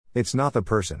It's not the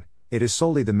person, it is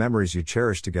solely the memories you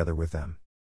cherish together with them.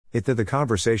 It's the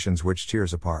conversations which tear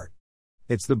us apart.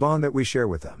 It's the bond that we share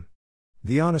with them.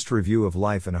 The honest review of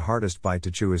life and a hardest bite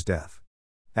to chew is death.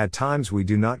 At times we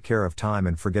do not care of time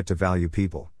and forget to value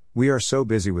people. We are so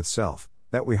busy with self,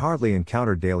 that we hardly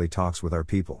encounter daily talks with our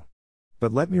people.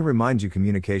 But let me remind you,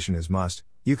 communication is must.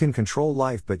 You can control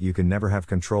life, but you can never have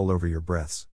control over your breaths.